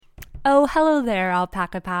Oh, hello there,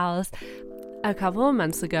 Alpaca Pals. A couple of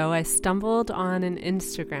months ago, I stumbled on an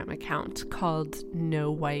Instagram account called No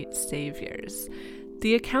White Saviors.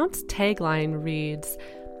 The account's tagline reads,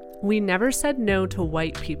 "We never said no to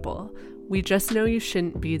white people. We just know you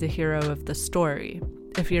shouldn't be the hero of the story.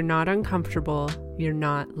 If you're not uncomfortable, you're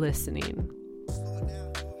not listening."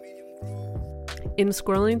 In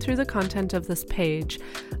scrolling through the content of this page,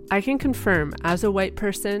 I can confirm, as a white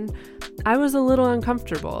person, I was a little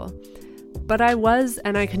uncomfortable. But I was,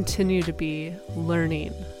 and I continue to be,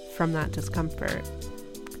 learning from that discomfort.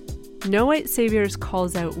 No White Saviors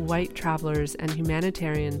calls out white travelers and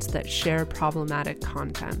humanitarians that share problematic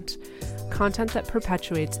content that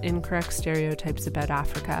perpetuates incorrect stereotypes about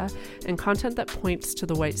Africa, and content that points to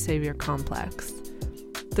the white savior complex.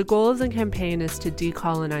 The goal of the campaign is to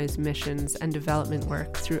decolonize missions and development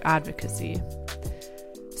work through advocacy.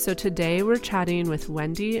 So today we're chatting with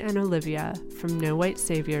Wendy and Olivia from No White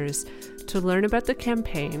Saviors to learn about the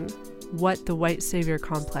campaign, what the white savior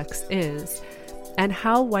complex is, and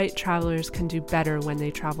how white travelers can do better when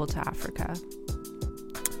they travel to Africa.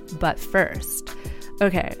 But first,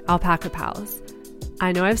 okay, Alpaca Pals,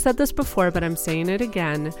 I know I've said this before, but I'm saying it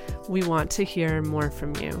again, we want to hear more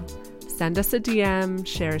from you. Send us a DM,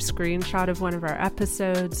 share a screenshot of one of our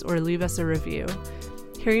episodes, or leave us a review.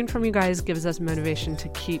 Hearing from you guys gives us motivation to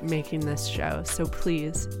keep making this show, so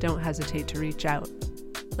please don't hesitate to reach out.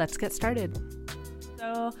 Let's get started.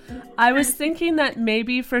 So I was thinking that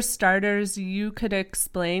maybe for starters, you could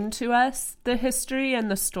explain to us the history and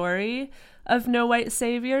the story of No White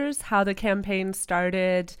Saviors, how the campaign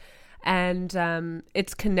started, and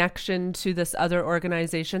its connection to this other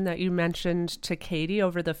organization that you mentioned to Katie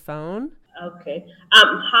over the phone. Okay.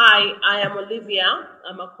 Hi, I am Olivia.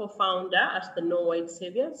 I'm a co-founder at the No White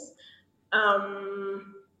Saviors.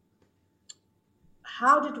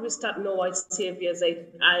 How did we start No White Saviors?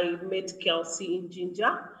 I met Kelsey in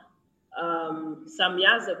Jinja some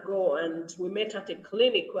years ago, and we met at a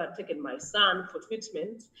clinic where I'd taken my son for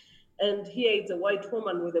treatment. And here is a white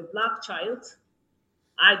woman with a black child.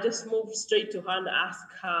 I just moved straight to her and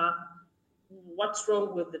asked her what's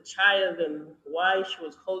wrong with the child and why she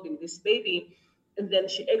was holding this baby. And then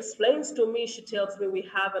she explains to me, she tells me we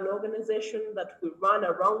have an organization that we run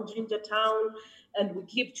around Jinja Town and we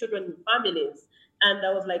keep children in families. And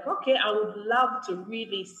I was like, okay, I would love to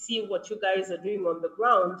really see what you guys are doing on the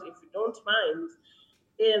ground, if you don't mind.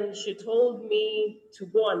 And she told me to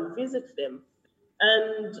go and visit them.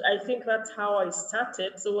 And I think that's how I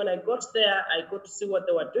started. So when I got there, I got to see what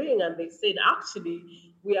they were doing. And they said, actually,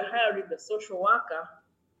 we are hiring a social worker.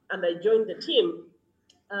 And I joined the team.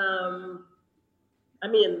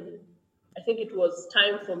 I think it was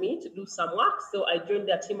time for me to do some work. So I joined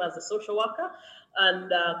their team as a social worker.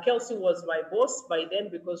 And Kelsey was my boss by then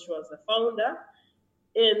because she was the founder.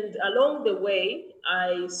 And along the way,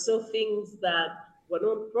 I saw things that were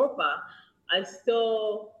not proper. I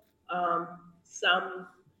saw some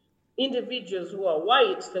individuals who are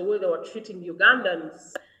white, the way they were treating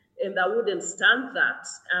Ugandans, and I wouldn't stand that.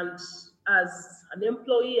 And as an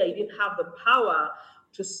employee, I didn't have the power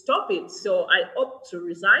to stop it. So I opted to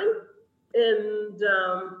resign. And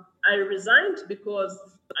I resigned because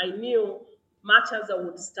I knew much as I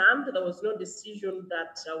would stand, there was no decision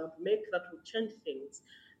that I would make that would change things.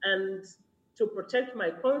 And to protect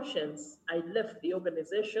my conscience, I left the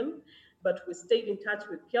organization, but we stayed in touch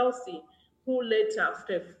with Kelsey, who later,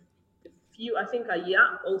 after a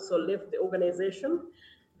year, also left the organization.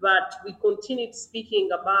 But we continued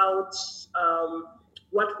speaking about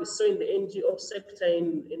what we saw in the NGO sector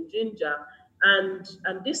in Jinja. And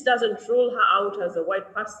this doesn't rule her out as a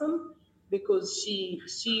white person, because she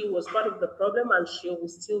was part of the problem and she will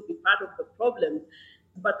still be part of the problem.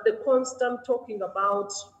 But the constant talking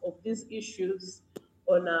about of these issues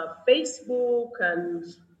on Facebook,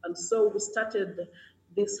 and so we started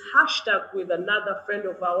this hashtag with another friend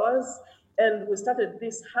of ours, and we started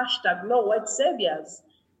this hashtag No White Saviors.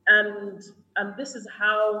 And this is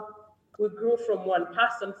how we grew from one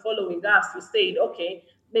person following us. We said, okay,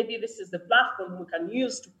 maybe this is the platform we can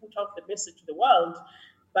use to put out the message to the world.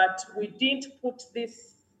 But we didn't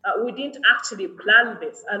we didn't actually plan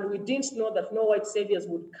this, and we didn't know that No White Saviors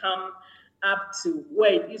would come up to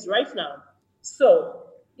where it is right now. So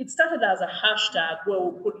it started as a hashtag where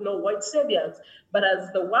we put No White Saviors, but as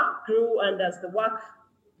the work grew and as the work,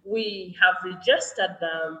 we have registered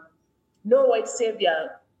No White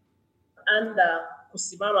Savior under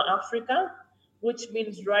Kusimama Africa, which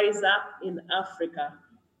means Rise Up in Africa.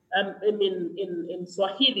 In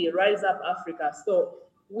Swahili, Rise Up Africa. So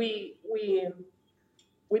we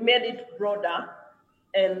made it broader,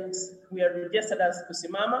 and we are registered as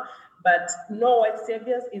Kusimama. But No White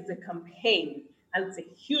Saviors is a campaign, and it's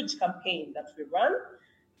a huge campaign that we run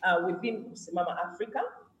within Kusimama Africa.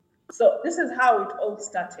 So this is how it all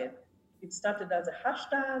started. It started as a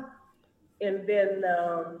hashtag, and then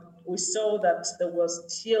we saw that there was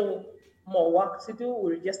still more work to do.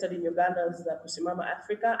 We registered in Uganda as Kusimama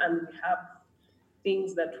Africa, and we have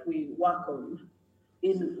things that we work on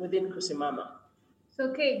within Kusimama.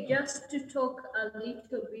 So, okay, just to talk a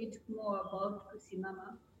little bit more about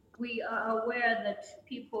Kusimama, we are aware that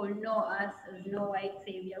people know us as No White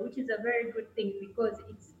Savior, which is a very good thing because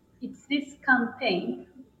it's this campaign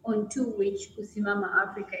onto which Kusimama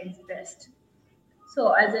Africa is based.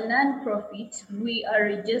 So as a non-profit, we are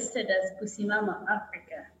registered as Kusimama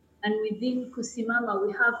Africa. And within Kusimama,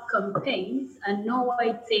 we have campaigns, and No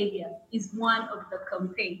White Savior is one of the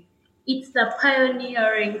campaigns. It's the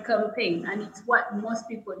pioneering campaign, and it's what most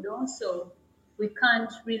people know, so we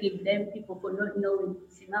can't really blame people for not knowing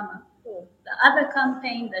Kusimama. The other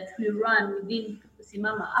campaign that we run within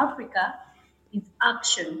Kusimama Africa is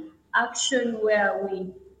Action. Action, where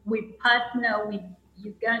we partner with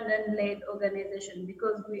Ugandan-led organizations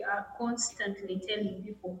because we are constantly telling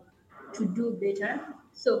people to do better.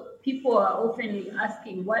 So people are often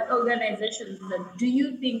asking, what organizations that do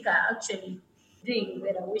you think are actually doing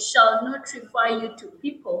better? We shall not refer you to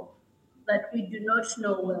people that we do not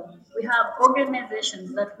know well. We have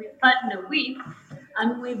organizations that we partner with,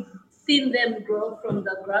 and we've seen them grow from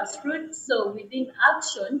the grassroots. So within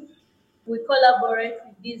Action, we collaborate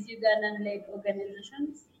with these Ugandan-led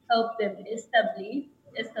organizations, help them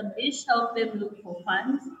establish, help them look for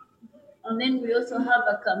funds. And then we also have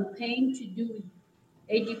a campaign to do with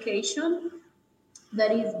education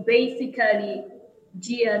that is basically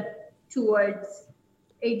geared towards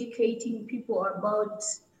educating people about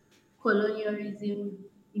colonialism,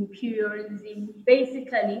 imperialism,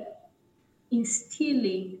 basically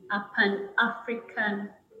instilling a Pan-African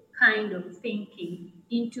kind of thinking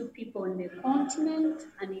into people on the continent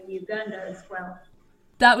and in Uganda as well.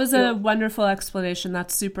 That was a wonderful explanation.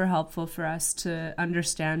 That's super helpful for us to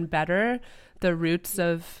understand better the roots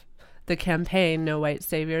of the campaign, No White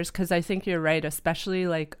Saviors, because I think you're right, especially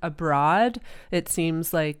like abroad, it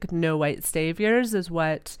seems like No White Saviors is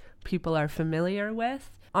what people are familiar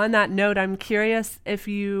with. On that note, I'm curious if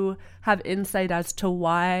you have insight as to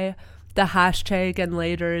why the hashtag and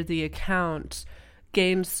later the account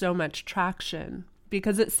gained so much traction,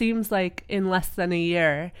 because it seems like in less than a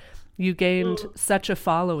year, you gained such a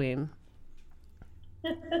following.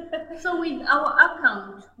 So with our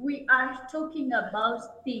account, we are talking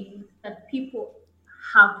about things that people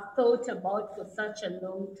have thought about for such a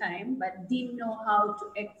long time, but didn't know how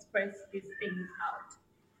to express these things out.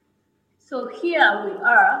 So here we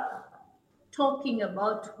are talking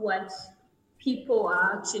about what people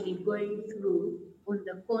are actually going through on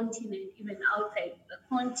the continent, even outside the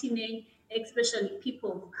continent, especially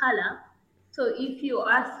people of color. So if you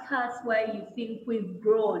ask us why you think we've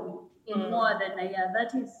grown in more than a year,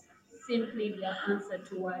 that is simply the answer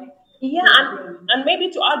to why. Yeah, and maybe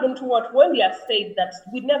to add on to what Wendy has said, that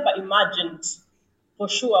we never imagined, for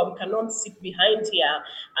sure, we cannot sit behind here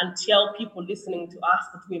and tell people listening to us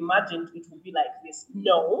that we imagined it would be like this.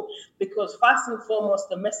 No, because first and foremost,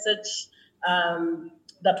 the message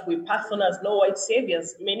that we pass on as No White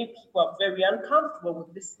Saviors, many people are very uncomfortable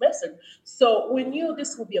with this message. So we knew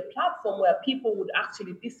this would be a platform where people would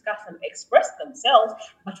actually discuss and express themselves,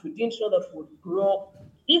 but we didn't know that it would grow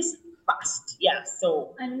this fast. Yeah,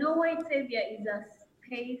 so. And No White Savior is a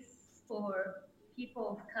space for people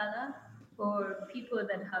of color, for people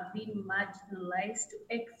that have been marginalized to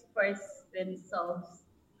express themselves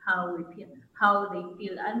how they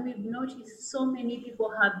feel. And we've noticed so many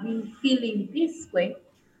people have been feeling this way,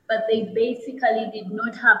 but they basically did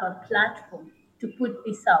not have a platform to put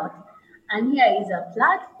this out. And here is a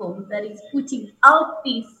platform that is putting out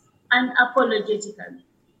this unapologetically.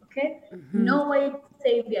 Okay? Mm-hmm. No White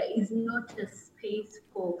Savior is not a space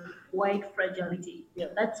for white fragility. Yeah.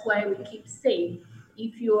 That's why we keep saying,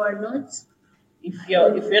 if you're not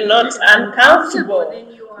uncomfortable,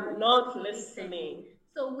 then you are not listening.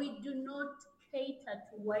 So we do not cater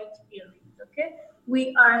to white feelings, okay?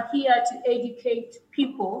 We are here to educate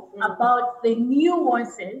people about the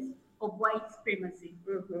nuances of white supremacy.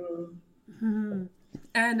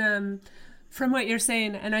 And from what you're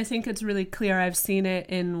saying, and I think it's really clear, I've seen it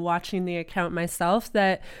in watching the account myself,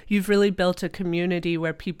 that you've really built a community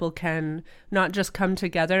where people can not just come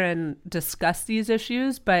together and discuss these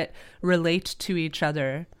issues, but relate to each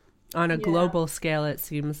other on a global scale, it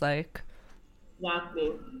seems like.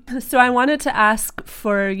 Exactly. So I wanted to ask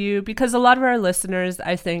for you, because a lot of our listeners,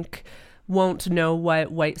 I think, won't know what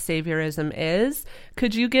white saviorism is.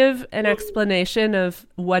 Could you give an explanation of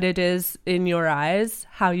what it is in your eyes,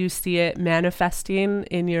 how you see it manifesting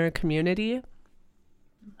in your community?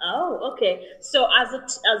 Oh, okay. So as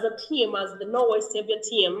a team, as the No White Savior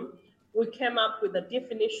team, we came up with a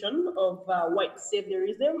definition of white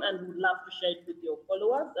saviorism, and would love to share it with your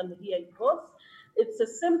followers. And here it goes: it's a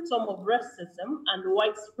symptom of racism and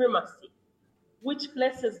white supremacy, which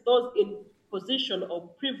places those in position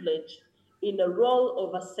of privilege in a role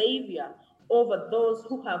of a savior over those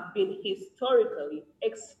who have been historically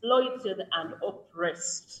exploited and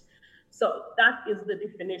oppressed. So that is the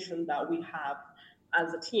definition that we have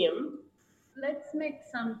as a team. Let's make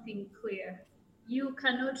something clear. You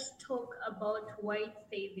cannot talk about white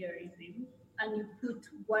saviorism and you put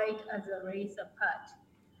white as a race apart.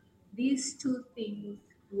 These two things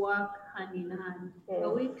work hand in hand.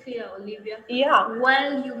 Are we clear, Olivia? Yeah.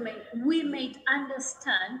 While we may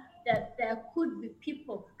understand that there could be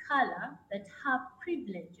people of color that have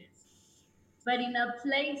privileges, but in a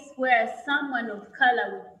place where someone of color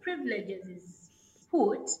with privileges is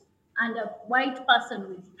put and a white person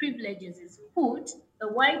with privileges is put, the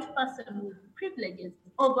white person with privileges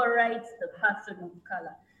overrides the person of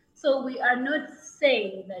color. So we are not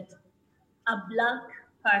saying that a black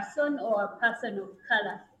person or a person of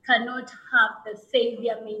color cannot have the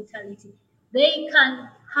savior mentality. They can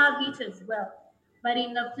have it as well. But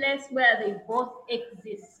in a place where they both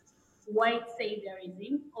exist, white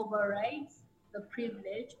saviorism overrides the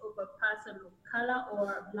privilege of a person of color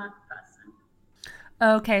or a black person.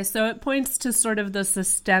 Okay, so it points to sort of the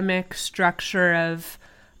systemic structure of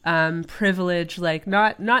privilege, like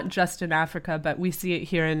not just in Africa, but we see it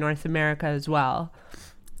here in North America as well.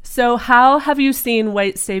 So how have you seen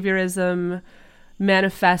white saviorism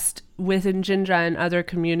manifest within Jinja and other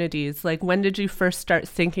communities? Like, when did you first start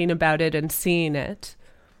thinking about it and seeing it?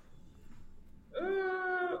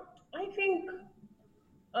 I think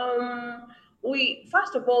we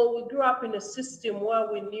first of all we grew up in a system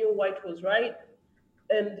where we knew white was right,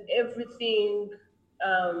 and everything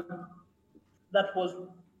that was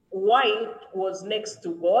white was next to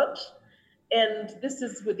God. And this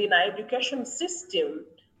is within our education system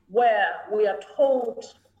where we are told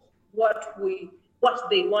what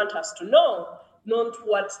they want us to know, not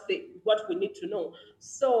what we need to know.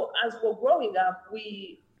 So as we're growing up,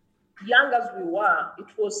 young as we were, it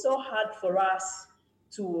was so hard for us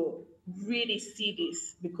to really see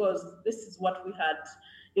this, because this is what we had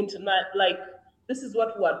this is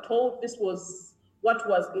what we were told. This was what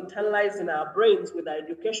was internalized in our brains with our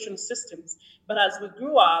education systems. But as we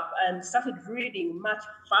grew up and started reading much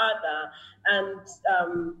further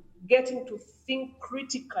and getting to think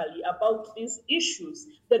critically about these issues,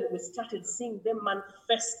 then we started seeing them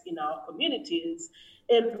manifest in our communities.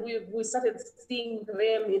 And we started seeing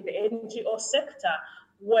them in the NGO sector,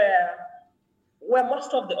 where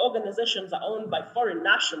most of the organizations are owned by foreign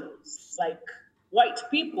nationals, like white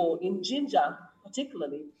people in Jinja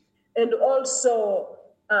particularly. And also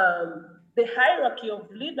the hierarchy of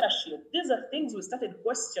leadership. These are things we started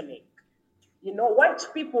questioning. White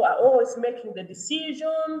people are always making the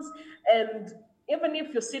decisions, and even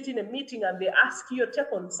if you sit in a meeting and they ask you your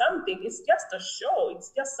take on something, it's just a show.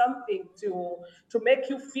 It's just something to make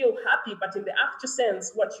you feel happy. But in the actual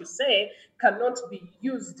sense, what you say cannot be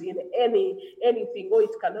used in anything, or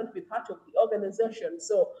it cannot be part of the organization.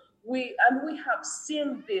 So we have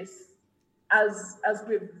seen this as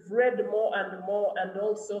we've read more and more, and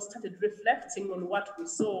also started reflecting on what we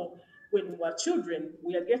saw when we were children.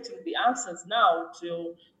 We are getting the answers now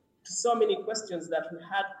to so many questions that we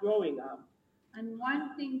had growing up. And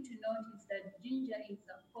one thing to note is that Jinja is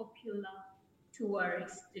a popular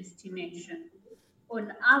tourist destination.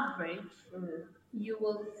 On average, you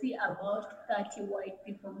will see about 30 white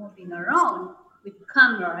people moving around with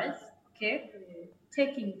cameras, okay?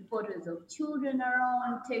 Taking photos of children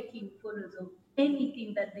around, taking photos of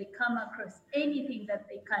anything that they come across, anything that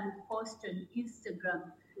they can post on Instagram.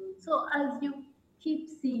 So as you keep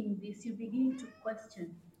seeing this, you begin to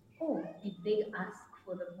question, oh, did they ask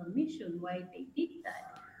for the permission why they did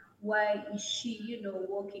that? Why is she,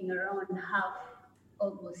 walking around half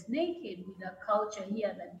almost naked, with a culture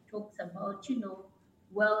here that talks about,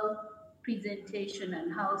 well, presentation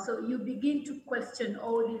and how. So you begin to question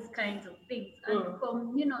all these kinds of things. And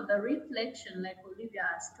from, the reflection, like Olivia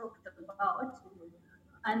has talked about,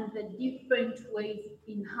 and the different ways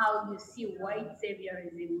in how you see white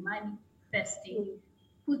saviorism manifesting,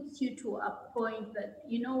 puts you to a point that,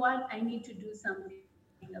 you know what, I need to do something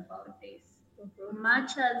about this.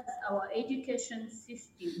 Much as our education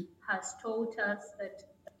system has taught us that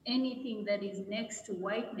anything that is next to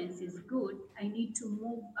whiteness is good. I need to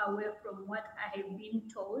move away from what I have been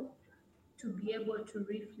told to be able to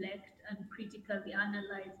reflect and critically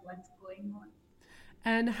analyze what's going on.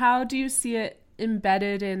 And how do you see it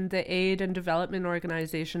embedded in the aid and development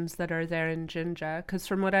organizations that are there in Jinja? Because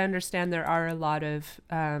from what I understand, there are a lot of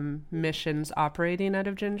missions operating out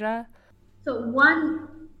of Jinja. So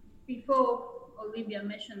before Olivia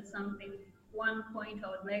mentioned something, one point I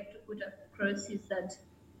would like to put across is that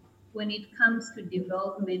when it comes to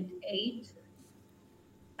development aid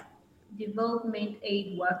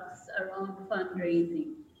works around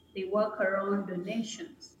fundraising. They work around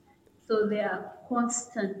donations. So they are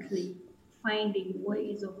constantly finding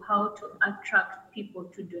ways of how to attract people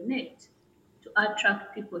to donate, to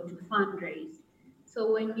attract people to fundraise.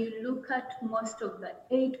 So when you look at most of the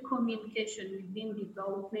aid communication within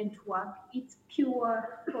development work, it's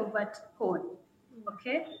pure poverty porn,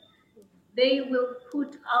 okay? They will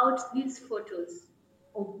put out these photos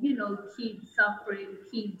of, kids suffering,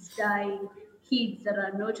 kids dying, kids that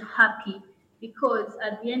are not happy, because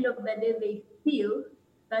at the end of the day, they feel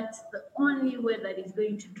that's the only way that is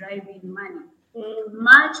going to drive in money.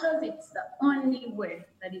 Much as it's the only way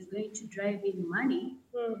that is going to drive in money,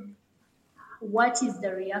 what is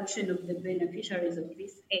the reaction of the beneficiaries of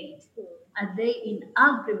this aid? Are they in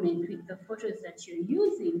agreement with the photos that you're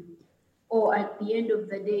using? Or at the end of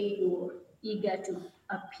the day, you're eager to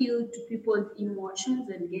appeal to people's emotions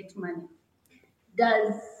and get money?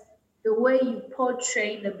 Does the way you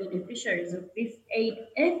portray the beneficiaries of this aid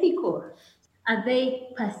ethical? Are they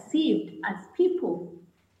perceived as people?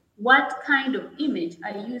 What kind of image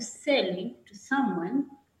are you selling to someone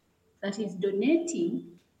that is donating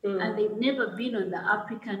and they've never been on the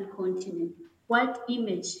African continent? What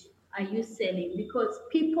image are you selling? Because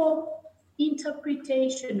people's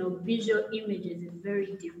interpretation of visual images is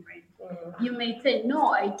very different. You may say,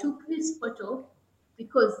 no, I took this photo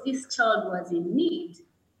because this child was in need.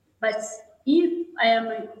 But if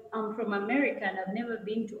I'm from America and I've never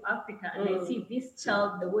been to Africa and I see this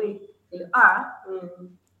child the way they are,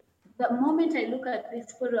 the moment I look at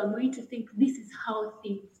this photo, I'm going to think this is how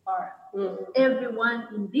things are. Everyone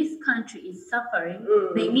in this country is suffering.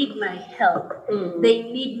 They need my help. They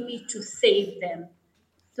need me to save them.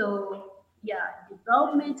 So,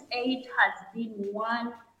 development aid has been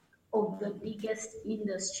one of the biggest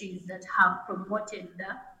industries that have promoted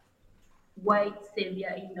the white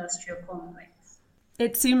savior industrial complex.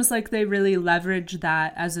 It seems like they really leverage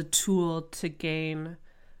that as a tool to gain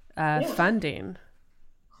funding.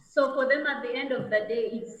 So for them, at the end of the day,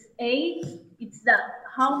 it's aid. It's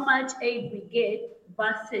how much aid we get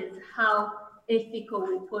versus how ethical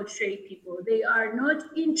we portray people. They are not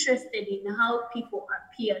interested in how people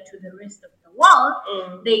appear to the rest of the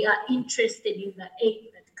world. They are interested in the aid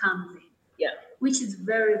that comes in, which is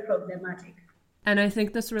very problematic. And I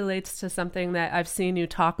think this relates to something that I've seen you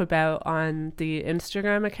talk about on the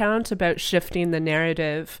Instagram account about shifting the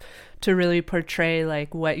narrative to really portray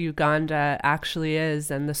like what Uganda actually is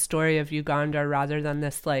and the story of Uganda rather than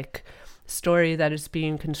this like story that is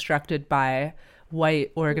being constructed by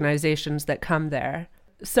white organizations that come there.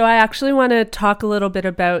 So I actually want to talk a little bit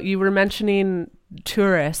about, you were mentioning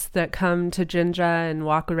tourists that come to Jinja and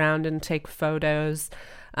walk around and take photos.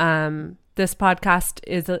 This podcast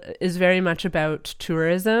is very much about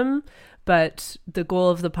tourism, but the goal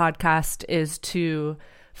of the podcast is to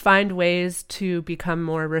find ways to become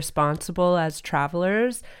more responsible as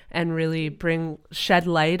travelers and really shed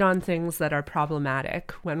light on things that are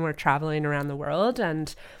problematic when we're traveling around the world.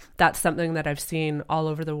 And that's something that I've seen all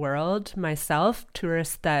over the world myself,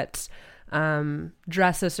 tourists that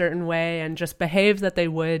dress a certain way and just behave that they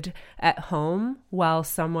would at home while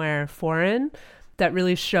somewhere foreign. That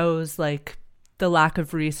really shows like the lack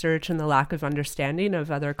of research and the lack of understanding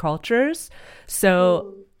of other cultures.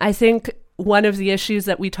 So I think one of the issues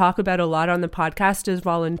that we talk about a lot on the podcast is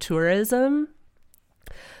voluntourism.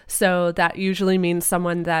 So that usually means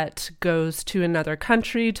someone that goes to another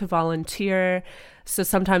country to volunteer. So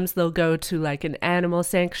sometimes they'll go to like an animal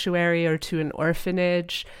sanctuary or to an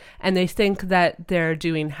orphanage, and they think that they're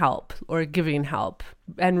doing help or giving help.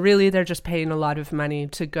 And really they're just paying a lot of money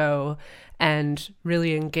to go and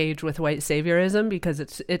really engage with white saviorism because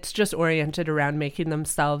it's just oriented around making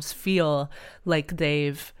themselves feel like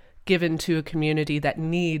they've given to a community that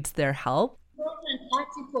needs their help. An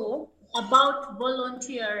article about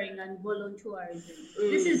volunteering and volunteerism.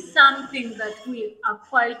 This is something that we are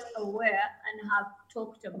quite aware and have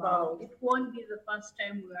talked about. It won't be the first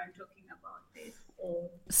time we are talking about this.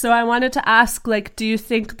 So I wanted to ask, like, do you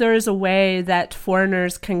think there is a way that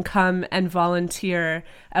foreigners can come and volunteer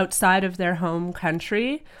outside of their home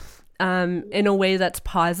country in a way that's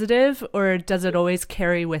positive, or does it always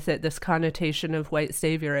carry with it this connotation of white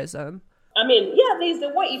saviorism? I mean, yeah, there's a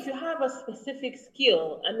way. If you have a specific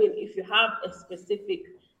skill, I mean, if you have a specific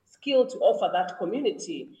skill to offer that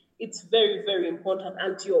community, it's very, very important,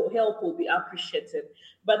 and your help will be appreciated.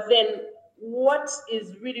 But then what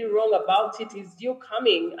is really wrong about it is you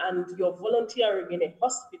coming and you're volunteering in a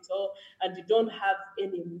hospital and you don't have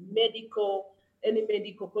any medical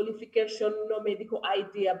qualification, no medical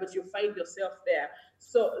idea, but you find yourself there.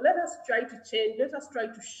 So let us try to change, let us try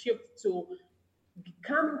to shift to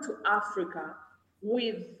come to Africa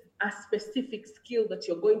with a specific skill that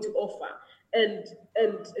you're going to offer, and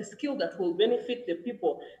a skill that will benefit the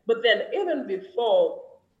people. But then even before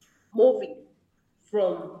moving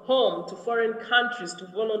from home to foreign countries to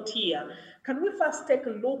volunteer, can we first take a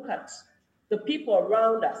look at the people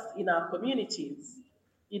around us in our communities?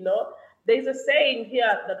 You know, there's a saying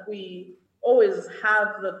here that we always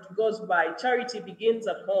have that goes by, charity begins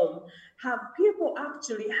at home. Have you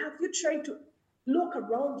tried to look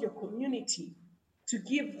around your community to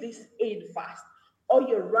give this aid first? Or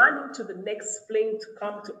you're running to the next plane to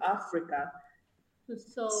come to Africa to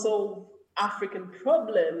solve African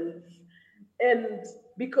problems. And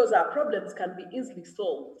because our problems can be easily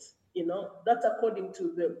solved, that's according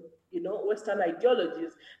to the, Western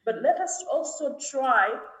ideologies. But let us also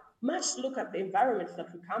look at the environments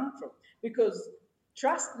that we come from. Because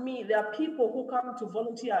trust me, there are people who come to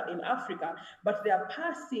volunteer in Africa, but they are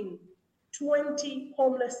passing 20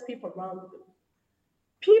 homeless people around them.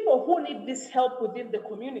 People who need this help within the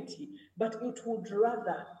community, but it would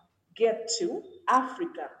rather get to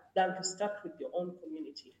Africa than to start with your own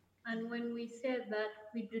community. And when we say that,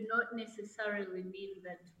 we do not necessarily mean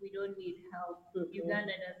that we don't need help. Mm-hmm.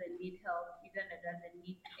 Uganda doesn't need help. Uganda doesn't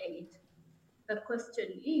need aid. The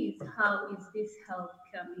question is, how is this help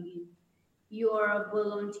coming in? You're a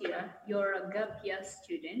volunteer, you're a gap year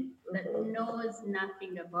student that knows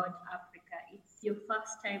nothing about Africa. It's your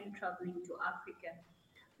first time traveling to Africa.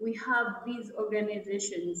 We have these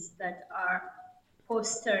organizations that are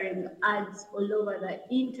postering ads all over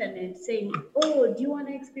the internet saying, oh, do you want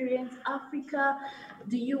to experience Africa?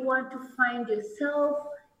 Do you want to find yourself?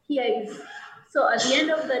 Here is. So at the end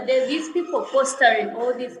of the day, these people postering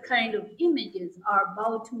all these kind of images are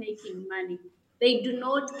about making money. They do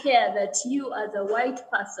not care that you as a white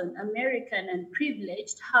person, American and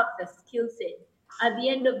privileged, have the skill set. At the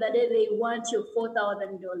end of the day, they want your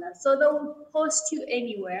 $4,000. So they will post you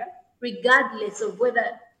anywhere, regardless of whether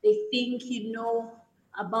they think you know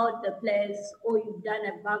about the place or you've done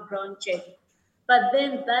a background check. But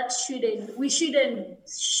then we shouldn't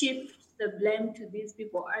shift the blame to these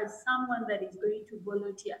people. As someone that is going to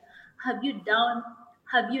volunteer, have you done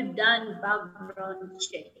background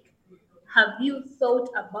check? Have you thought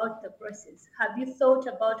about the process? Have you thought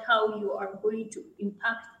about how you are going to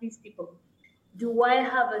impact these people? Do I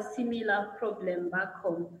have a similar problem back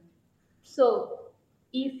home? So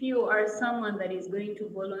if you are someone that is going to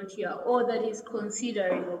volunteer or that is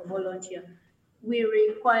considering a volunteer, we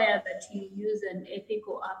require that you use an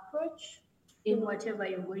ethical approach in whatever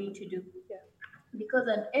you're going to do. Yeah. Because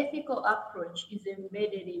an ethical approach is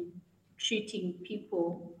embedded in treating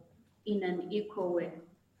people in an equal way.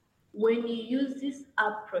 When you use this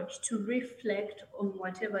approach to reflect on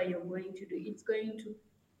whatever you're going to do, it's going to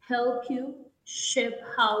help you shape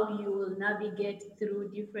how you will navigate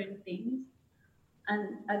through different things.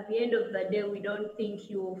 And at the end of the day, we don't think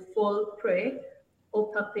you will fall prey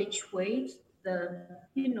or perpetuate the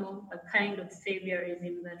kind of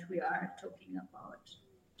saviorism that we are talking about.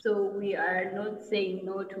 So we are not saying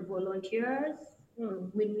no to volunteers.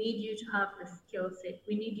 We need you to have the skill set.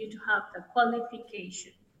 We need you to have the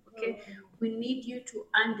qualification. Okay, we need you to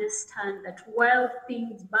understand that while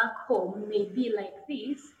things back home may be like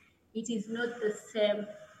this, it is not the same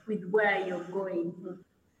with where you're going.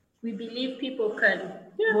 We believe people can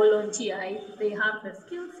volunteer if they have the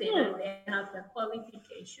skill set and they have the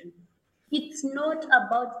qualification. It's not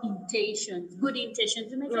about intentions, good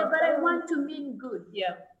intentions. You may say, but I want to mean good.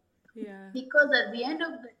 Yeah. Because at the end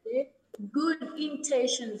of the day, good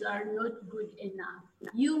intentions are not good enough.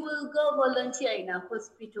 You will go volunteer in a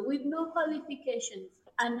hospital with no qualifications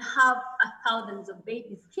and have thousands of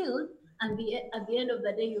babies killed, and at the end of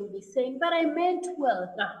the day, you'll be saying, but I meant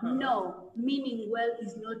well. No, meaning well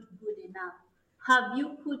is not good enough. Have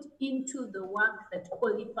you put into the work that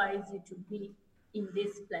qualifies you to be in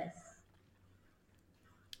this place?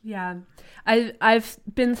 Yeah, I've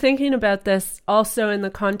been thinking about this also in the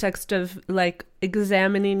context of like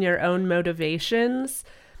examining your own motivations.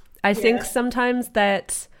 I think sometimes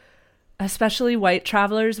that, especially white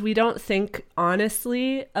travelers, we don't think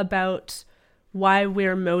honestly about why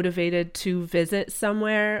we're motivated to visit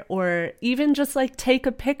somewhere, or even just like take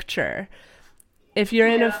a picture. If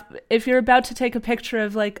you're if you're about to take a picture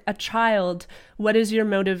of like a child, what is your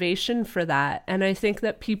motivation for that? And I think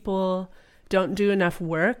that people don't do enough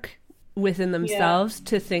work within themselves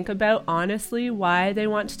to think about honestly why they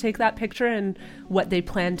want to take that picture and what they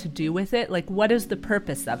plan to do with it. Like, what is the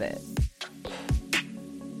purpose of it?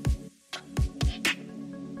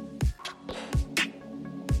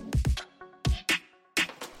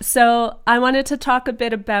 So I wanted to talk a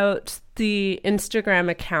bit about the Instagram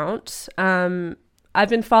account. I've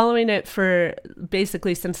been following it for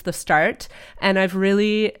basically since the start, and I've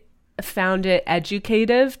really found it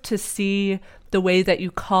educative to see the way that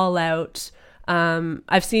you call out.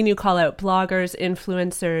 I've seen you call out bloggers,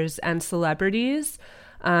 influencers, and celebrities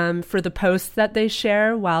for the posts that they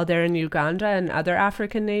share while they're in Uganda and other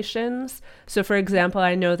African nations. So, for example,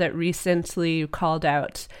 I know that recently you called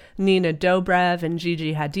out Nina Dobrev and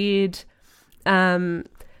Gigi Hadid.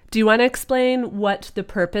 Do you want to explain what the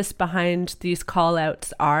purpose behind these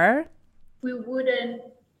call-outs are? We wouldn't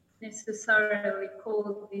necessarily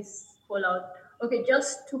call this call-out. Okay,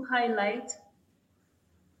 just to highlight,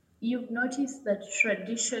 you've noticed that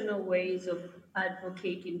traditional ways of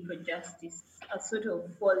advocating for justice are sort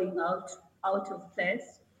of falling out of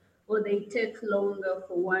place, or they take longer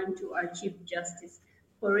for one to achieve justice.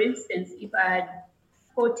 For instance, if I had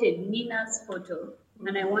quoted Nina's photo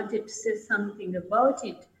and I wanted to say something about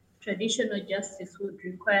it, traditional justice would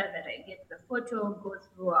require that I get the photo, go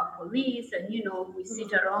through our police, and we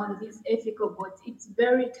sit around these ethical boards. It's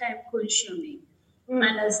very time consuming.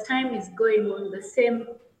 And as time is going on, the same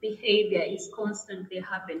behavior is constantly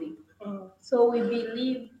happening. So we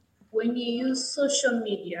believe when you use social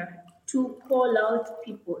media to call out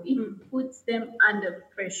people, it puts them under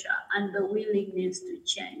pressure and the willingness to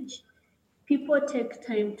change. People take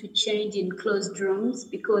time to change in closed rooms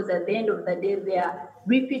because at the end of the day, their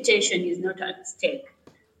reputation is not at stake.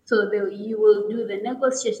 So you will do the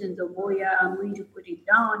negotiations of, oh yeah, I'm going to put it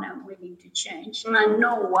down, I'm willing to change, and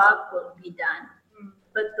no work will be done.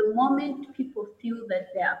 But the moment people feel that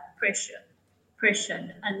they are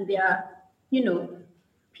pressured, and they are,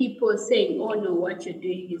 people saying, oh no, what you're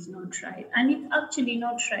doing is not right. And it's actually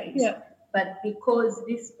not right. Yeah. But because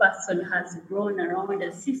this person has grown around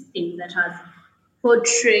a system that has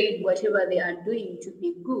portrayed whatever they are doing to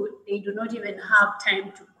be good, they do not even have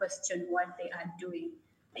time to question what they are doing.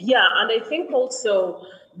 Yeah, and I think also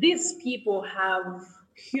these people have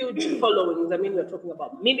huge followings. I mean, we're talking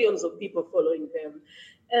about millions of people following them.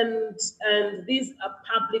 And these are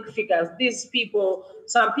public figures. These people,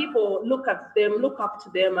 some people look up to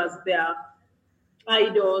them as their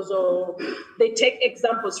idols, or they take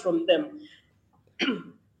examples from them.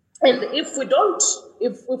 And if we don't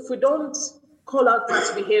call out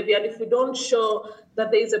such behavior, and if we don't show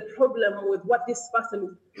that there is a problem with what this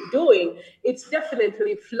person is doing, it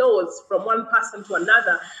definitely flows from one person to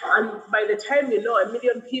another. And by the time a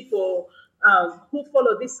million people who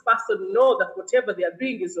follow this person know that whatever they are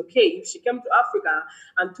doing is okay. If she came to Africa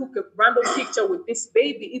and took a random picture with this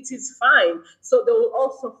baby, it is fine. So they will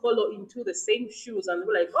also follow into the same shoes and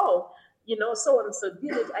be like, oh, so and so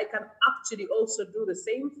did it, I can actually also do the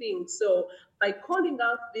same thing. So by calling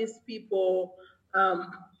out these people,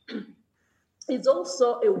 it's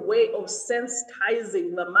also a way of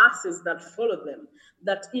sensitizing the masses that follow them,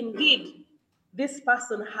 that indeed this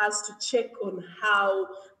person has to check on how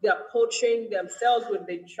they are portraying themselves when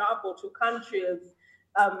they travel to countries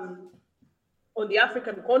on the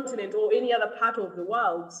African continent or any other part of the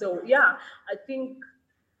world. So yeah, I think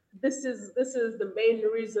this is the main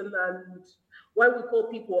reason and why we call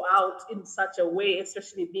people out in such a way,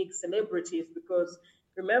 especially big celebrities, because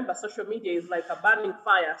remember, social media is like a burning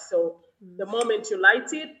fire. So the moment you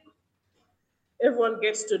light it, everyone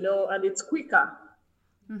gets to know, and it's quicker.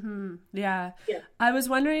 Mm-hmm. Yeah. I was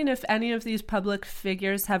wondering if any of these public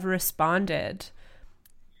figures have responded.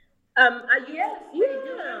 Yes, we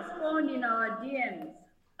do respond in our DMs.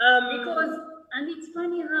 Because, and it's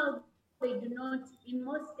funny how they do not, in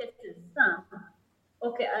most cases,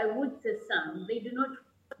 I would say some, they do not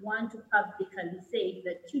want to publicly say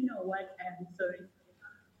that, what, I'm sorry.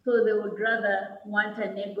 So they would rather want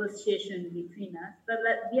a negotiation between us. But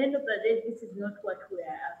at the end of the day, this is not what we are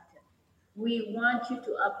after. We want you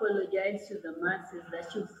to apologize to the masses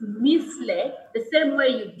that you've misled. The same way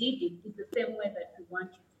you did it is the same way that we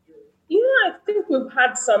want you to do it. Yeah, I think we've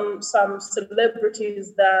had some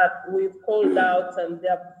celebrities that we've called out and they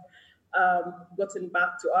have gotten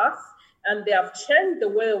back to us, and they have changed the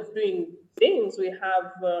way of doing things. We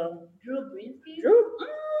have Drew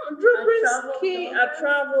Brinsky, a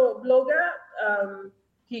travel blogger.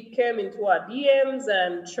 he came into our DMs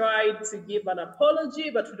and tried to give an apology,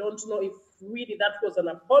 but we don't know if really that was an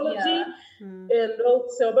apology. Yeah. And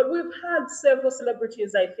also, but we've had several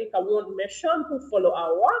celebrities, I think I won't mention, who follow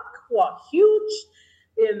our work, who are huge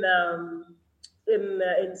in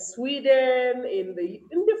Sweden,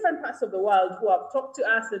 in different parts of the world, who have talked to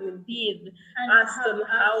us and indeed And asked have them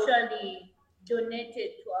how. actually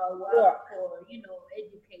donated to our work for,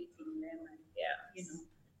 educating them and,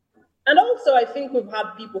 And also, I think we've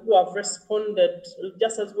had people who have responded,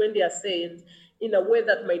 just as Wendy has said, in a way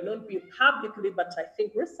that might not be publicly, but I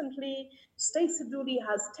think recently Stacey Dooley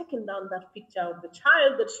has taken down that picture of the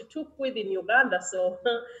child that she took with in Uganda. So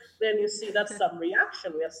then you see that's some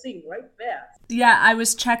reaction we are seeing right there. Yeah, I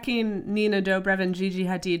was checking Nina Dobrev and Gigi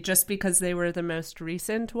Hadid just because they were the most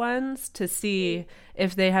recent ones to see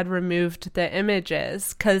if they had removed the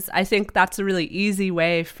images, because I think that's a really easy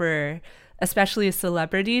way for especially a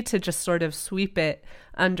celebrity to just sort of sweep it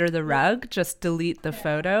under the rug, just delete the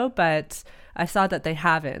photo, but I saw that they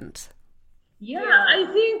haven't. Yeah,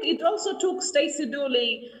 I think it also took Stacey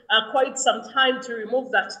Dooley quite some time to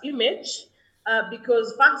remove that image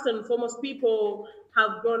because first and foremost, people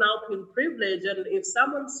have grown up in privilege, and if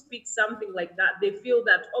someone speaks something like that, they feel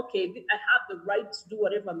that, okay, I have the right to do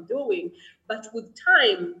whatever I'm doing. But with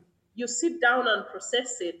time, you sit down and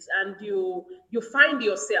process it, and you find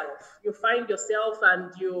yourself. You find yourself,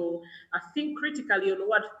 and you think critically on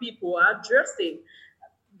what people are addressing.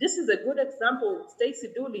 This is a good example.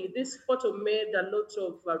 Stacey Dooley, this photo made a lot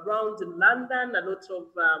of rounds in London, a lot of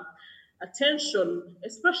attention,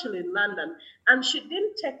 especially in London. And she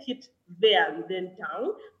didn't take it there and then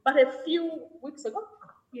down, but a few weeks ago,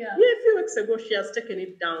 a few weeks ago, she has taken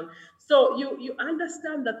it down. So you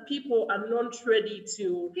understand that people are not ready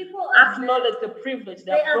to acknowledge the privilege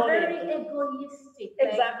they are very egoistic.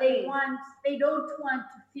 Exactly. Like they don't want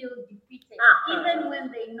to feel defeated, even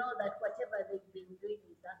when they know that whatever they've been doing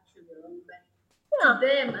is actually wrong. But to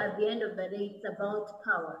them, at the end of the day, it's about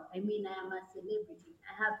power. I mean, I am a celebrity.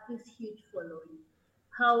 I have this huge following.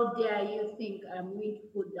 How dare you think I'm going to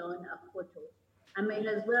put down a photo? I may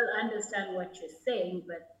as well understand what you're saying,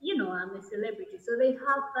 but I'm a celebrity, so they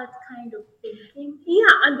have that kind of thinking.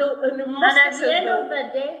 Yeah, and at the end of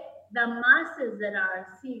the day, the masses that are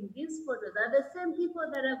seeing these photos are the same people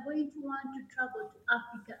that are going to want to travel to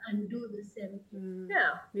Africa and do the same thing.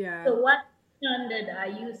 Yeah. So what standard are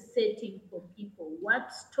you setting for people?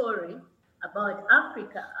 What story about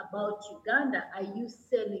Africa, about Uganda, are you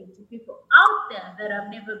selling to people out there that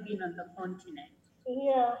have never been on the continent?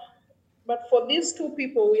 Yeah. But for these two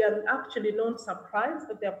people, we are actually not surprised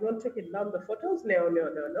that they have not taken down the photos.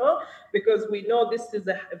 No. Because we know this is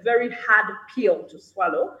a very hard pill to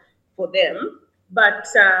swallow for them. But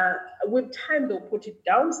with time, they'll put it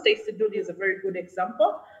down. Stacey Dooley is a very good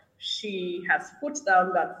example. She has put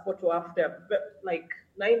down that photo after like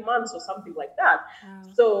 9 months or something like that. Wow.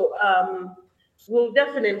 So we'll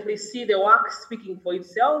definitely see the work speaking for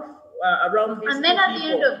itself around these And then at people.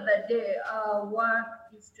 the end of the day, our work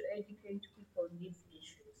is to educate people on these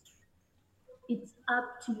issues. It's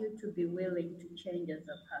up to you to be willing to change as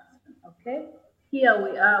a person, okay? Here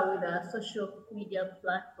we are with our social media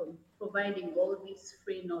platform, providing all this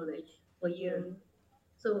free knowledge for you.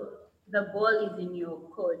 So the ball is in your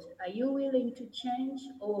court. Are you willing to change,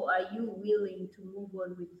 or are you willing to move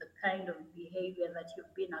on with the kind of behavior that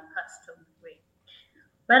you've been accustomed with?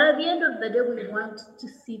 But at the end of the day, we want to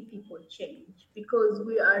see people change because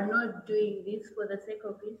we are not doing this for the sake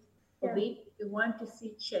of it. We want to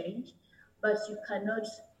see change, but you cannot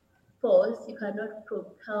force, you cannot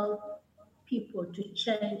propel people to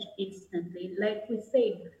change instantly. Like we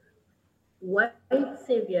said, white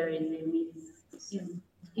saviorism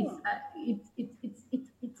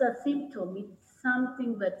it's a symptom. It's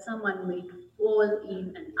something that someone may fall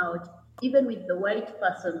in and out. Even with the white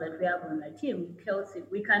person that we have on the team, Kelsey,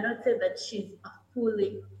 we cannot say that she's a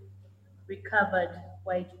fully recovered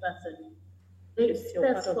white person. There's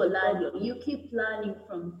space for learning. You keep learning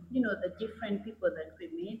from, the different people that we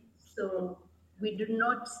meet. So we do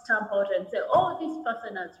not stamp out and say, oh, this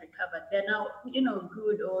person has recovered. They're now,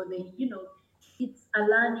 good, or it's a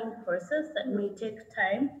learning process that may take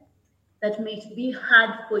time, that may be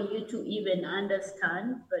hard for you to even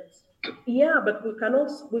understand, but but we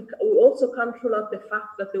also can't rule out the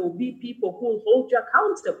fact that there will be people who will hold you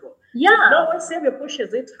accountable. Yeah. If no one savior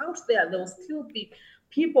pushes it out there will still be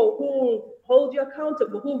people who will hold you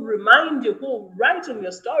accountable, who will remind you, who will write on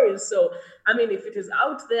your stories. So, if it is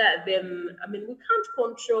out there, then, we can't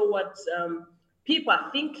control what people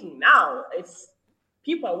are thinking now. If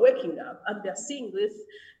people are waking up and they're seeing this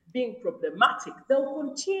being problematic, they'll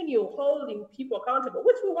continue holding people accountable,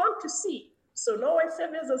 which we want to see. So no white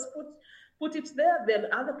saviors has put it there, then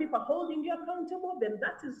other people are holding you accountable, then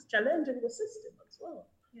that is challenging the system as well.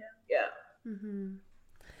 Yeah. Mm-hmm.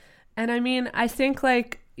 And I mean, I think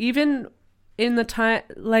like even in the time,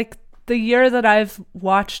 like the year that I've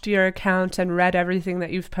watched your account and read everything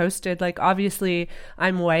that you've posted, like obviously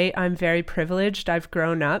I'm white, I'm very privileged, I've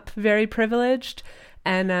grown up very privileged.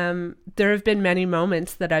 And there have been many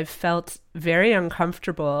moments that I've felt very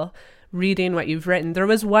uncomfortable reading what you've written. There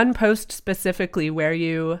was one post specifically where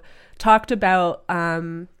you talked about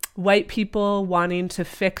white people wanting to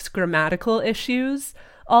fix grammatical issues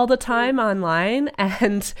all the time online.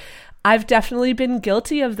 And I've definitely been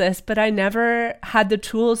guilty of this, but I never had the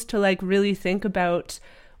tools to like really think about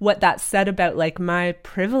what that said about like my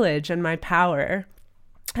privilege and my power.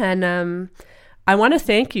 And I want to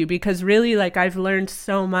thank you because really like I've learned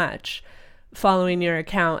so much following your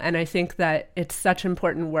account, and I think that it's such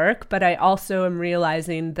important work, but I also am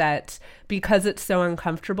realizing that because it's so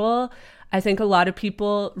uncomfortable, I think a lot of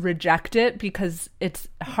people reject it because it's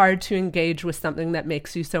hard to engage with something that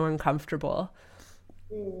makes you so uncomfortable.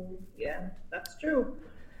 Yeah, that's true.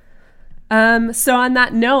 So on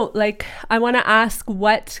that note, like I want to ask,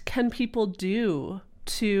 what can people do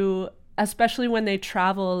to, especially when they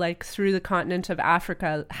travel like through the continent of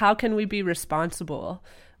Africa, how can we be responsible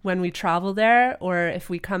when we travel there, or if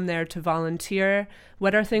we come there to volunteer?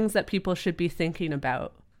 What are things that people should be thinking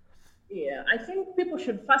about? Yeah, I think people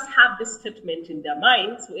should first have this statement in their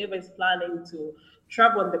minds, whoever is planning to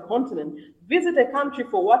travel on the continent. Visit a country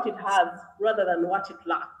for what it has rather than what it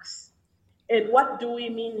lacks. And what do we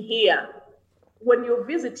mean here? When you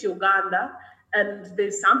visit Uganda and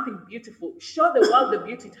there's something beautiful, show the world the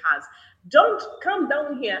beauty it has. Don't come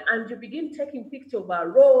down here and you begin taking pictures of our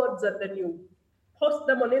roads and then you post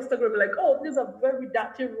them on Instagram like, oh, these are very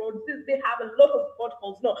dirty roads. They have a lot of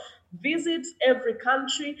potholes. No, visit every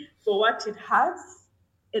country for what it has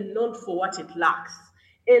and not for what it lacks.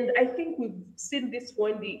 And I think we've seen this,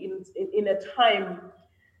 Wendy, in a time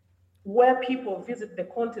where people visit the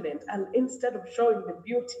continent and instead of showing the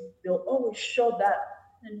beauty, they'll always show that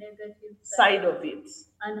The negative side of it.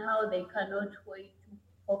 And how they cannot wait to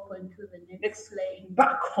hop onto the next plane.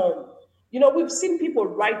 Back home. You know, we've seen people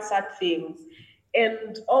write sad things.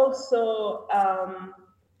 And also,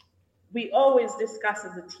 we always discuss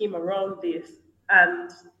as a team around this,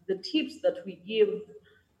 and the tips that we give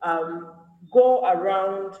go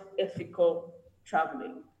around ethical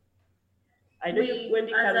traveling. I know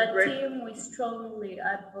as a team, we strongly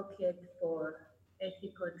advocate for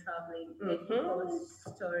ethical traveling, ethical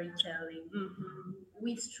storytelling. Mm-hmm.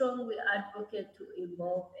 We strongly advocate to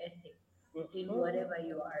involve ethics in whatever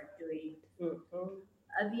you are doing. Mm-hmm.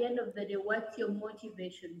 At the end of the day, what's your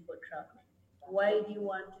motivation for traveling? Why do you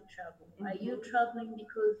want to travel? Are you traveling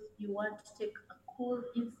because you want to take a cool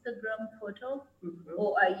Instagram photo?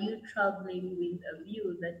 Or are you traveling with a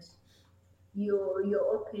view that you're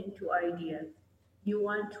open to ideas? You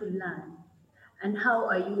want to learn. And how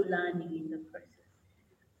are you learning in the process?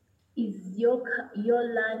 Is your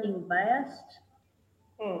learning biased?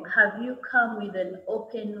 Have you come with an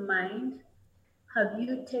open mind? Have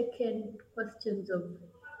you taken questions of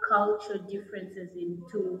cultural differences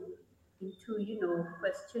into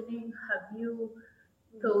questioning? Have you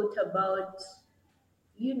thought about,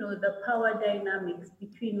 the power dynamics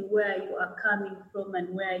between where you are coming from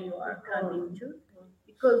and where you are coming to?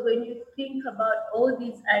 Because when you think about all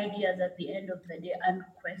these ideas at the end of the day and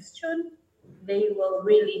question, they will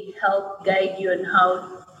really help guide you on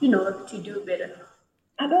how, to do better.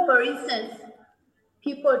 For instance,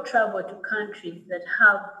 people travel to countries that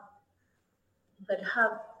have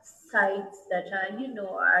sites that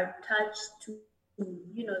are attached to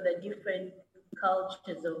the different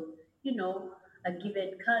cultures of a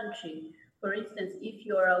given country. For instance, if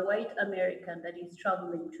you're a white American that is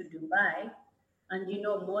traveling to Dubai, and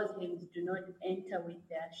Muslims do not enter with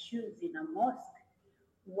their shoes in a mosque,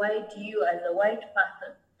 why do you as a white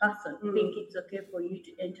person think it's okay for you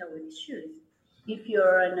to enter with shoes? If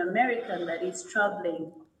you're an American that is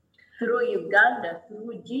traveling through Uganda,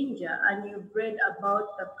 through Jinja, and you've read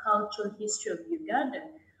about the cultural history of Uganda,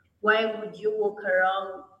 why would you walk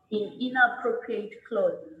around in inappropriate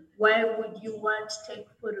clothes? Why would you want to take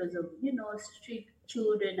photos of, street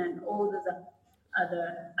children and all those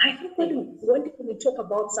other I think when we talk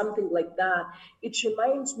about something like that, it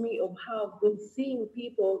reminds me of how I've been seeing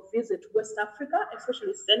people visit West Africa,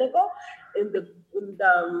 especially Senegal, in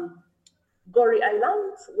the Gori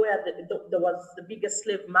Islands, where there was the biggest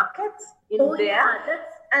slave market in there. Yeah,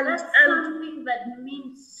 that's something that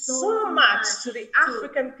means so much to the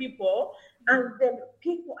African people, and then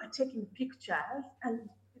people are taking pictures, and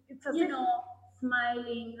it's as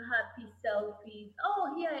smiling, happy selfies.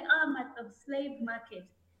 Oh, here I am at the slave market.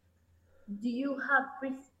 Do you have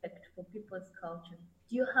respect for people's culture?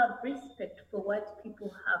 Do you have respect for what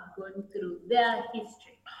people have gone through, their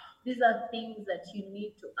history? These are things that you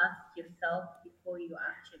need to ask yourself before you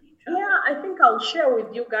actually travel. Yeah, I think I'll share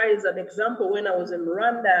with you guys an example when I was in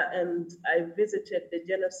Rwanda and I visited the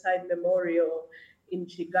genocide memorial in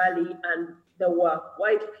Kigali, and there were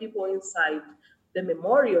white people inside the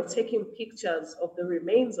memorial taking pictures of the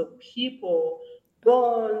remains of people,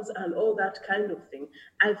 bones, and all that kind of thing.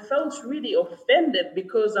 I felt really offended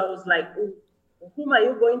because I was like, "Oh, whom are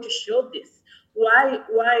you going to show this?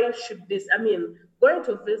 Why should this? I mean, going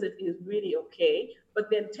to visit is really okay, but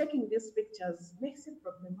then taking these pictures makes it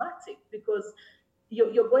problematic because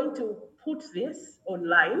you're going to put this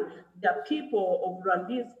online. There are people of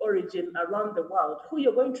Rwandese origin around the world who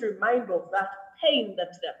you're going to remind of that pain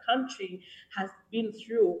that their country has been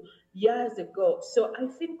through years ago. So I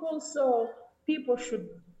think also people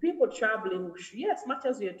traveling, yes, much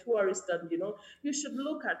as you're a tourist, and you should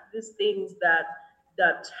look at these things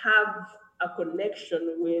that have a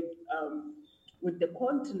connection with the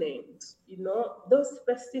continent, those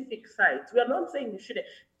specific sites. We are not saying you shouldn't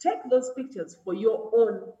take those pictures for your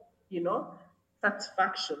own,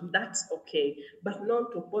 satisfaction. That's okay, but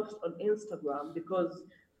not to post on Instagram, because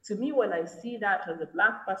to me, when I see that as a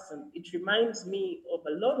Black person, it reminds me of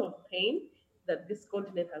a lot of pain that this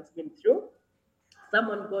continent has been through.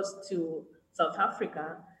 Someone goes to South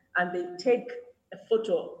Africa and they take a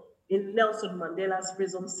photo in Nelson Mandela's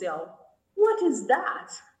prison cell. What is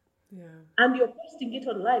that? Yeah. And you're posting it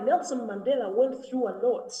online. Nelson Mandela went through a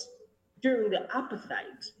lot during the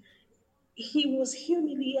apartheid. He was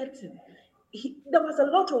humiliated. There was a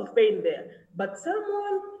lot of pain there, but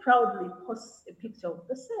someone proudly posts a picture of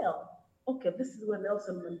the cell. Okay, this is where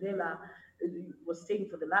Nelson Mandela was staying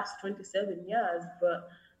for the last 27 years, but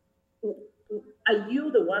are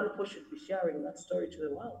you the one who should be sharing that story to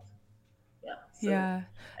the world? Yeah. So Yeah.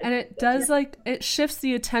 And it does it shifts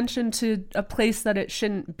the attention to a place that it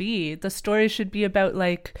shouldn't be. The story should be about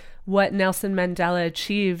what Nelson Mandela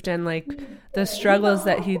achieved and the struggles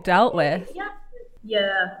that he dealt with.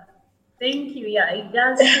 Yeah. Thank you. Yeah, it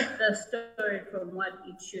does shift the story from what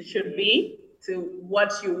it should be to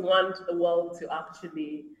what you want the world to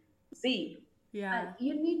actually see. Yeah. And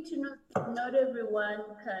you need to know not everyone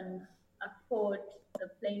can afford the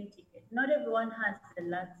plane ticket. Not everyone has the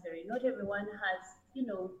luxury. Not everyone has,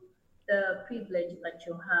 the privilege that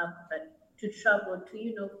you have, but to travel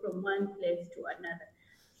to, from one place to another.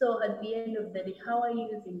 So at the end of the day, how are you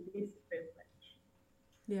using this privilege?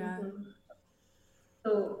 Yeah. Mm-hmm.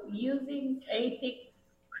 So using ethics,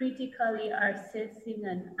 critically assessing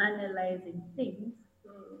and analyzing things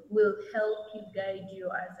will help you guide you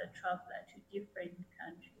as a traveler to different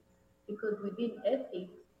countries. Because within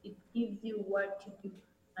ethics, it gives you what to do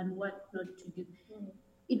and what not to do.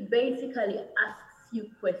 It basically asks you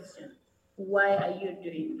questions. Why are you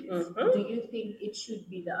doing this? Mm-hmm. Do you think it should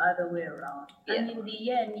be the other way around? Yeah. And in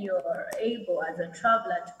the end, you're able as a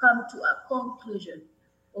traveler to come to a conclusion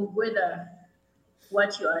of whether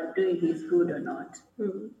what you are doing is good or not.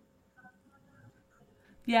 Mm-hmm.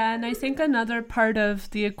 Yeah, and I think another part of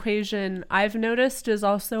the equation I've noticed is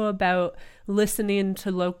also about listening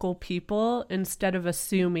to local people instead of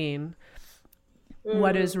assuming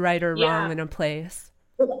what is right or wrong in a place.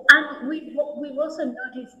 And we've also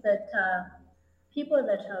noticed that people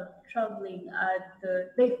that are traveling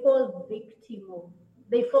they fall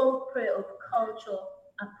prey of cultural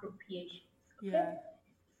appropriation. Okay? Yeah.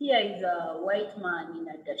 Here is a white man in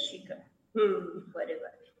a dashika,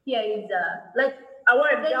 whatever. Here is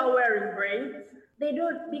they are wearing braids. They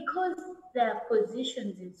don't, because their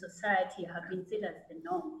positions in society have been seen as the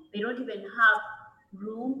norm. They don't even have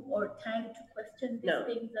room or time to question these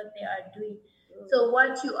things that they are doing. So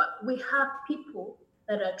we have people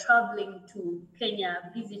that are traveling to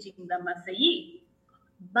Kenya, visiting the Maasai,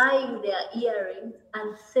 buying their earrings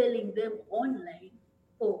and selling them online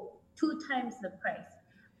for 2 times the price.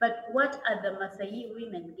 But what are the Maasai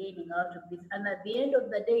women gaining out of this? And at the end of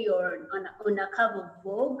the day, you're on a cover of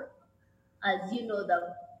Vogue, as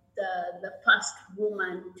the first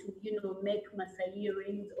woman to make Maasai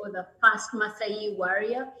rings, or the first Maasai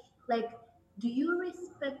warrior. Do you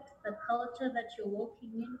respect the culture that you're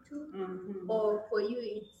walking into? Mm-hmm. Or for you,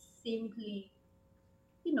 it's simply,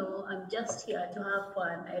 I'm just here to have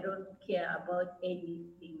fun. I don't care about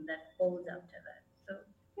anything that falls after that.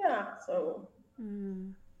 So.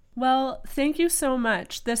 Well, thank you so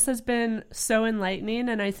much. This has been so enlightening,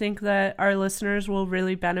 and I think that our listeners will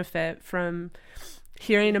really benefit from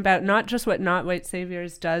hearing about not just what Not White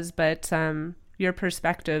Saviors does, but your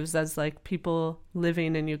perspectives as like people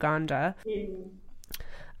living in Uganda.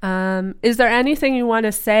 Is there anything you want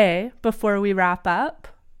to say before we wrap up?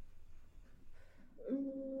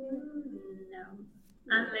 No,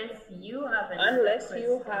 unless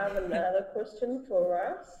you have another question for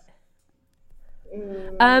us.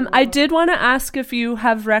 I did want to ask if you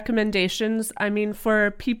have recommendations. I mean,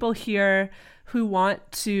 for people here who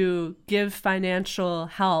want to give financial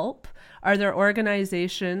help, are there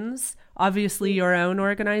organizations, obviously your own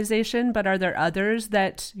organization, but are there others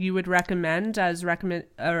that you would recommend as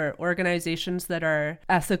or organizations that are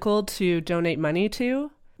ethical to donate money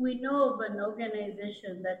to? We know of an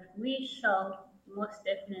organization that we shall most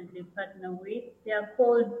definitely partner with. They are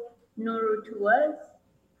called Nuru Tours.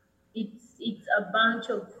 It's a bunch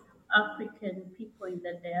of African people in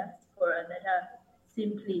the diaspora that are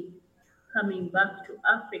simply coming back to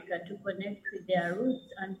Africa to connect with their roots,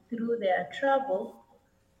 and through their travel,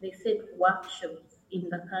 they set workshops in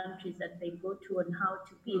the countries that they go to on how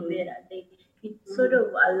to be better. It's sort of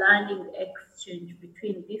a learning exchange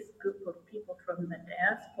between this group of people from the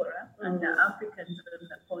diaspora and the Africans on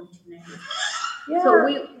the continent. Yeah. So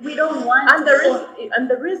we don't want and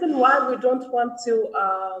the reason why we don't want to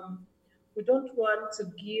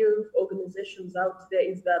give organizations out there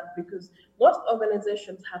is that because most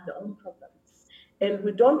organizations have their own problems, and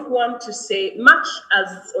we don't want to say much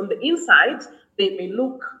as on the inside they may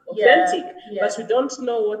look authentic, but we don't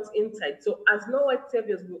know what's inside. So as No White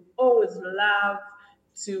Saviors, we always love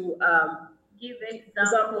to give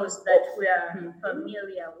examples that we are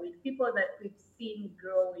familiar with, people that we've seen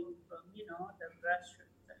growing from, the grassroots.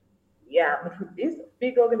 Yeah, but with these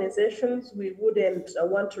big organizations, we wouldn't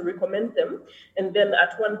want to recommend them. And then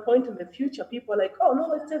at one point in the future, people are like, oh, No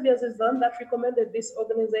White Saviors is the one that recommended this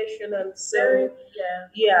organization. And so,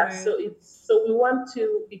 right. So we want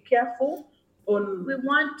to be careful. We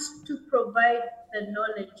want to provide the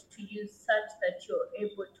knowledge to you such that you're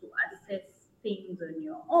able to assess things on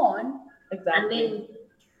your own. Exactly. And then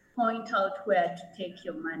point out where to take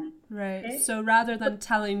your money. Right. Okay? So rather than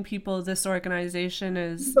telling people this organization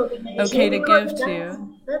is okay to give to.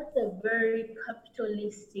 That's a very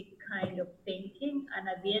capitalistic kind of thinking. And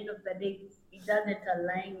at the end of the day, it doesn't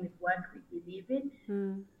align with what we believe in.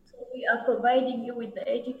 So we are providing you with the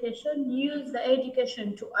education. Use the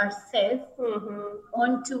education to assess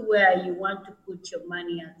onto where you want to put your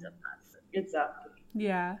money as a person. Exactly.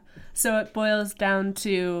 Yeah. So it boils down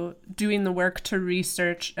to doing the work to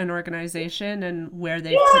research an organization and where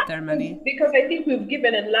they put their money. Because I think we've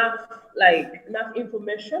given enough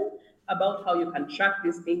information about how you can track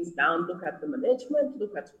these things down. Look at the management,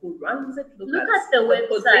 look at who runs it, look at the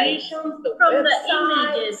website, the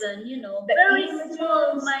images and very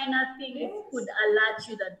small minor things could alert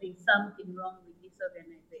you that there's something wrong with this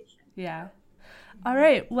organization. Yeah. All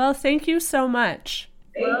right. Well, thank you so much.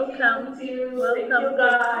 Welcome,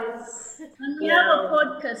 guys. And we have a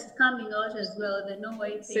podcast coming out as well, the No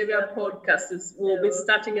White Savior podcast. We'll be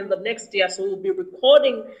starting in the next year, so we'll be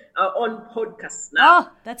recording our own podcast now. Oh,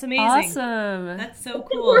 that's amazing. Awesome. That's so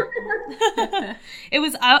cool.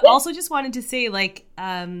 I also just wanted to say,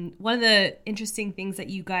 one of the interesting things that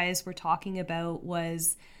you guys were talking about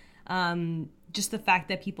was just the fact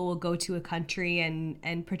that people will go to a country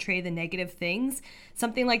and portray the negative things.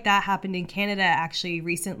 Something like that happened in Canada actually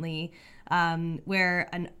recently, where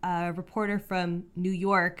a reporter from New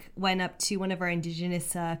York went up to one of our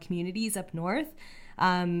Indigenous communities up north,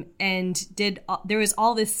 and there was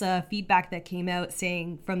all this feedback that came out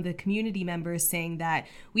saying from the community members saying that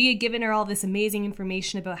we had given her all this amazing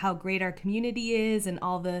information about how great our community is and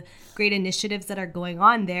all the great initiatives that are going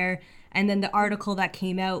on there. And then the article that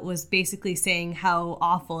came out was basically saying how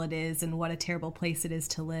awful it is and what a terrible place it is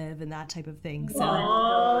to live and that type of thing. So,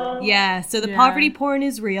 so the poverty porn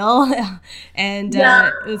is real, and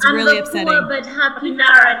it was really upsetting. Poor but happy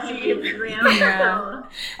narrative is real. Yeah.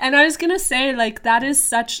 And I was going to say, that is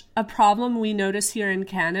such a problem we notice here in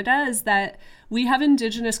Canada, is that we have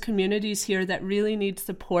Indigenous communities here that really need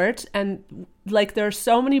support, and there are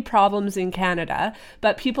so many problems in Canada,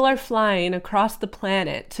 but people are flying across the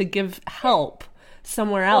planet to give help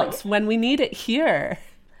somewhere else when we need it here.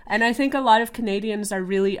 And I think a lot of Canadians are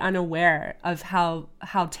really unaware of how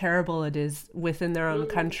terrible it is within their own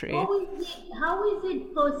country. How is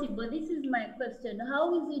it possible? This is my question.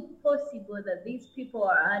 How is it possible that these people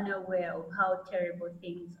are unaware of how terrible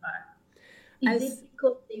things are? Is it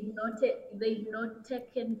because they've not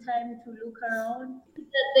taken time to look around?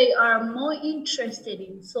 That they are more interested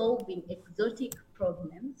in solving exotic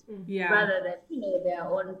problems rather than their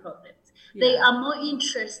own problems. Yeah. They are more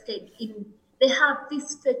interested in they have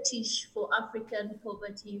this fetish for African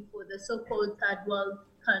poverty, for the so-called third world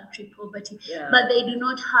country poverty, but they do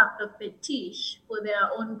not have a fetish for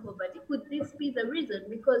their own poverty. Could this be the reason?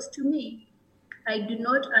 Because to me, I do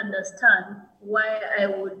not understand why I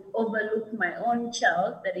would overlook my own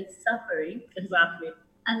child that is suffering. Exactly.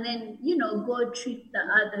 And then, go treat the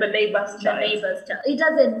neighbor's child. It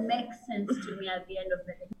doesn't make sense to me at the end of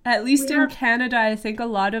the day. At least in Canada, I think a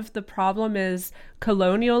lot of the problem is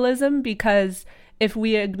colonialism, because if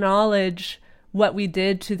we acknowledge what we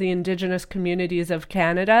did to the Indigenous communities of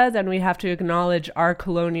Canada, then we have to acknowledge our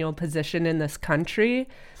colonial position in this country.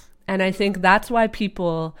 And I think that's why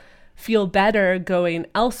people feel better going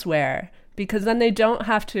elsewhere, because then they don't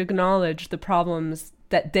have to acknowledge the problems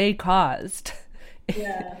that they caused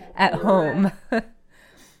at home.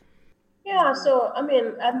 Yeah, so I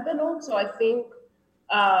mean, and then also I think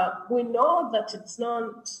we know that it's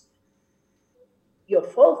not your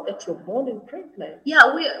fault that you're born in privilege.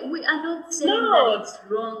 Yeah, we are not saying that it's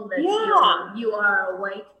wrong that you are a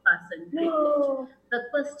white person. No. The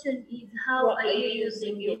question is, how are you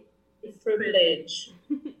using your privilege?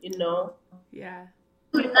 Yeah.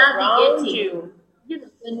 Navigating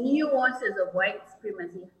the nuances of white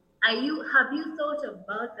supremacy. Have you thought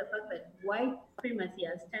about the fact that white supremacy,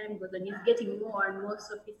 as time goes on, is getting more and more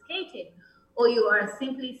sophisticated, or you are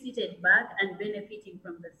simply seated back and benefiting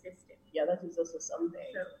from the system? Yeah, that is also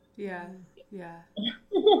something. Yeah.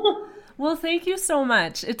 Well, thank you so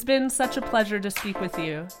much. It's been such a pleasure to speak with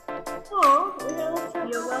you. Oh,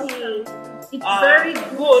 you're welcome. It's very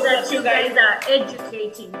good that you guys are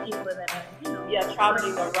educating people that are,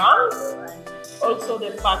 traveling around. Also,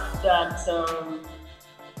 the fact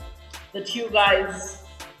that you guys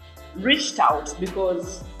reached out,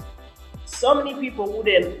 because so many people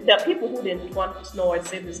there are people who didn't want No White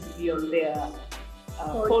Saviors to be on their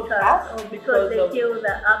podcast because they feel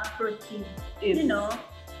the approach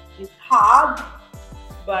is hard,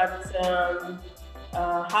 but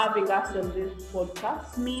having us on this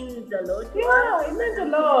podcast means a lot. Yeah, it means a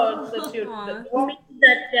lot. It means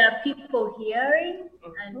that there are people hearing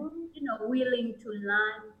and willing to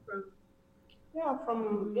learn from.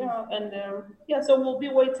 So we'll be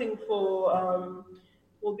waiting for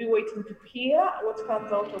we'll be waiting to hear what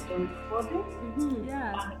comes out of the recording.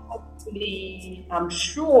 And hopefully, I'm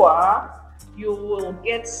sure you will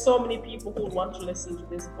get so many people who want to listen to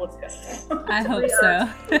this podcast. I hope so.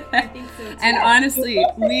 I think so too. And honestly,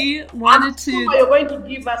 we wanted to. You're going to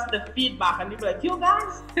give us the feedback, and you'll be like, "You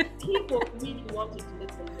guys, people really wanted to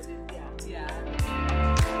listen to this." Yeah.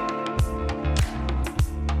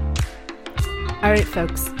 All right,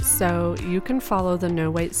 folks, so you can follow the No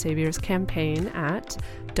White Saviors campaign at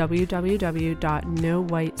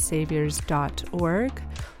www.nowhitesaviors.org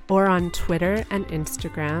or on Twitter and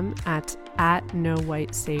Instagram at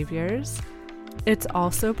 @NoWhiteSaviors. It's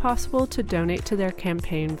also possible to donate to their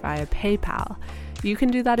campaign via PayPal. You can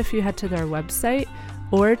do that if you head to their website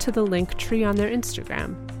or to the link tree on their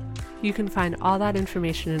Instagram. You can find all that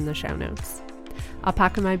information in the show notes.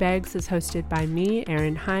 Alpaca My Bags is hosted by me,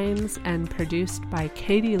 Erin Hines, and produced by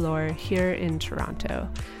Katie Lohr here in Toronto.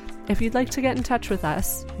 If you'd like to get in touch with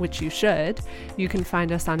us, which you should, you can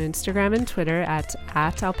find us on Instagram and Twitter at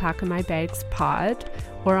alpacamyBagsPod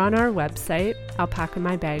or on our website,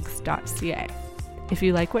 alpacamybags.ca. If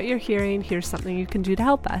you like what you're hearing, here's something you can do to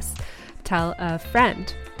help us. Tell a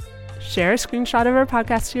friend. Share a screenshot of our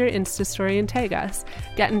podcast to your Insta story and tag us.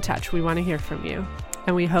 Get in touch. We want to hear from you.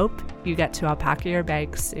 And we hope you get to alpaca your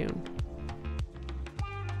bags soon.